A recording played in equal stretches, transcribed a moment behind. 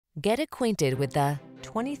Get acquainted with the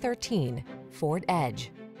 2013 Ford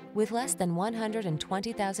Edge. With less than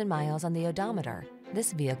 120,000 miles on the odometer,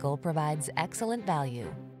 this vehicle provides excellent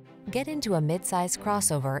value. Get into a midsize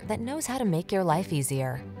crossover that knows how to make your life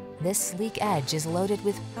easier. This sleek Edge is loaded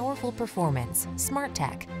with powerful performance, smart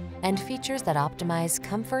tech, and features that optimize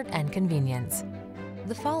comfort and convenience.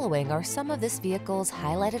 The following are some of this vehicle's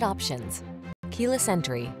highlighted options: keyless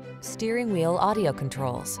entry, steering wheel audio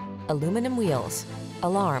controls, aluminum wheels,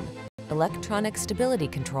 alarm, electronic stability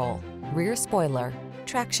control, rear spoiler,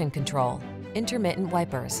 traction control, intermittent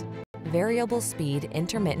wipers, variable speed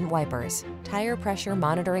intermittent wipers, tire pressure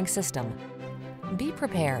monitoring system. Be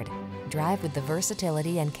prepared. Drive with the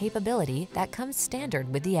versatility and capability that comes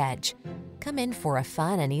standard with the Edge. Come in for a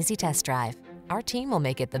fun and easy test drive. Our team will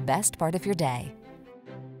make it the best part of your day.